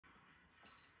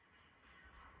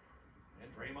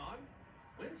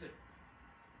wins it.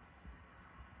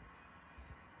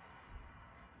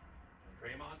 And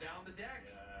Draymond down the deck.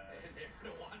 Yes.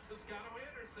 And Nwata's got to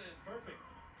Anderson. It's perfect.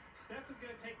 Steph is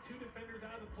going to take two defenders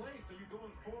out of the play, so you're going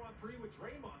 4-on-3 with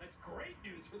Draymond. That's great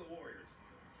news for the Warriors.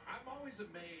 I'm always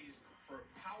amazed for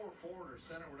power forward or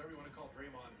center, whatever you want to call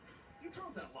Draymond. He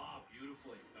throws that lob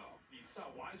beautifully. Oh, you saw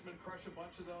Wiseman crush a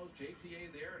bunch of those.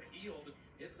 JTA there and Hield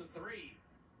hits a three.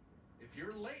 If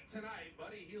you're late tonight,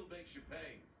 Buddy Hield makes you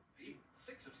pay.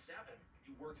 6 of 7.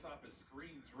 He works off his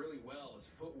screens really well. His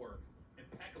footwork,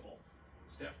 impeccable.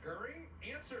 Steph Curry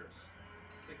answers.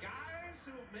 The guys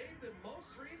who have made the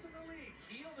most threes in the league,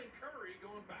 Hield and Curry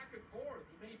going back and forth.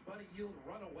 He made Buddy Hield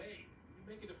run away. You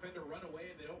make a defender run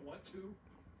away and they don't want to,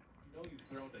 you know you've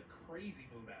thrown a crazy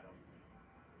move at him.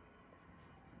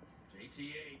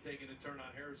 JTA taking a turn on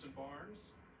Harrison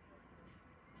Barnes.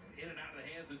 In and out of the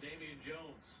hands of Damian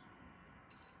Jones.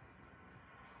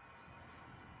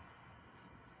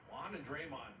 Juan and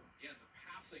Draymond. Again, the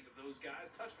passing of those guys.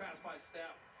 Touch pass by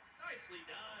Steph. Nicely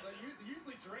done. So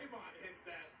usually Draymond hits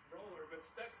that roller, but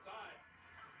Steph saw it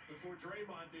before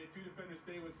Draymond did. Two defenders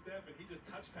stay with Steph, and he just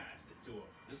touch passed it to him.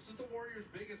 This is the Warriors'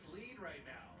 biggest lead right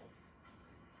now.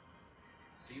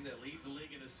 Team that leads the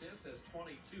league in assists has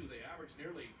 22. They average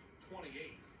nearly 28.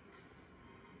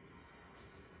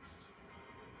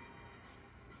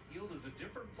 Hield is a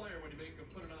different player when you make him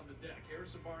put it on the deck.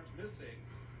 Harrison Barnes missing.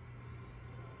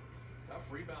 Tough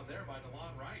rebound there by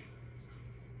DeLon Wright.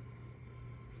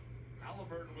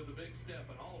 Halliburton with a big step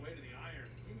and all the way to the iron.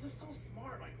 He's just so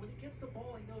smart. Like, when he gets the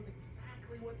ball, he knows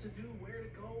exactly what to do, where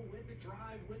to go, when to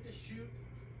drive, when to shoot.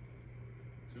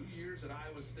 2 years at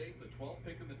Iowa State, the 12th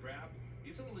pick in the draft.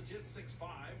 He's a legit 6'5".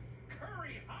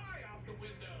 Curry high off the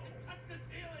window. It touched the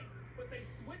ceiling, but they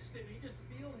switched it. He just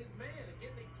sealed his man.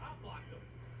 Again, they top blocked him.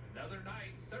 Another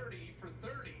night, 30 for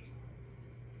 30.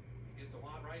 You get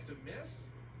DeLon Wright to miss.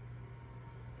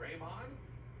 Draymond.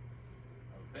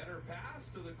 Better pass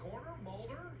to the corner.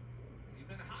 Mulder, he's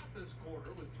been hot this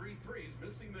quarter with 3 threes,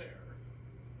 missing there.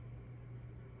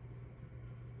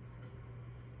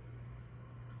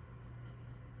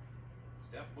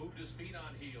 Steph moved his feet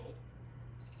on Hield.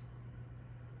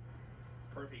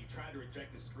 It's perfect. He tried to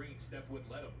reject the screen. Steph wouldn't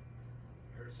let him.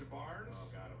 Harrison Barnes.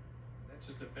 Oh, got him. That's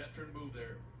just a veteran move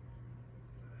there.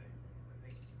 I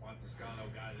think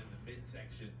Montescano got it in the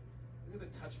midsection. Look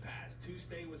at the touch pass. Two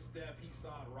stay with Steph. He saw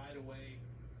it right away.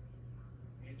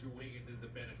 Andrew Wiggins is the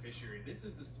beneficiary. This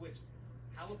is the switch.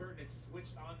 Halliburton had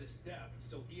switched on to Steph,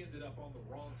 so he ended up on the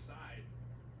wrong side.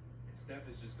 And Steph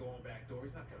is just going back door.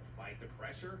 He's not going to fight the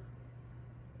pressure.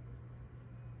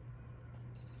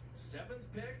 7th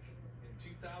pick in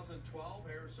 2012,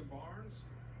 Harrison Barnes.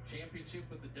 Championship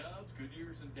with the Dubs, good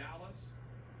years in Dallas,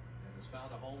 and has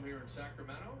found a home here in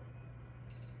Sacramento.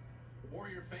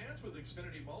 Warrior fans, with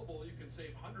Xfinity Mobile, you can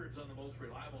save hundreds on the most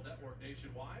reliable network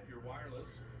nationwide. Your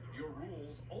wireless, your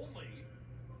rules only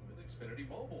with Xfinity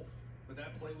Mobile. But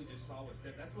that play we just saw with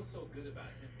Steph, that's what's so good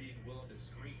about him being willing to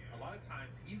screen. A lot of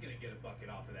times he's going to get a bucket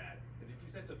off of that. Because if he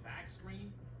sets a back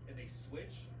screen and they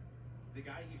switch, the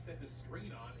guy he set the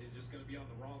screen on is just going to be on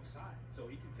the wrong side.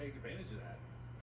 So he can take advantage of that.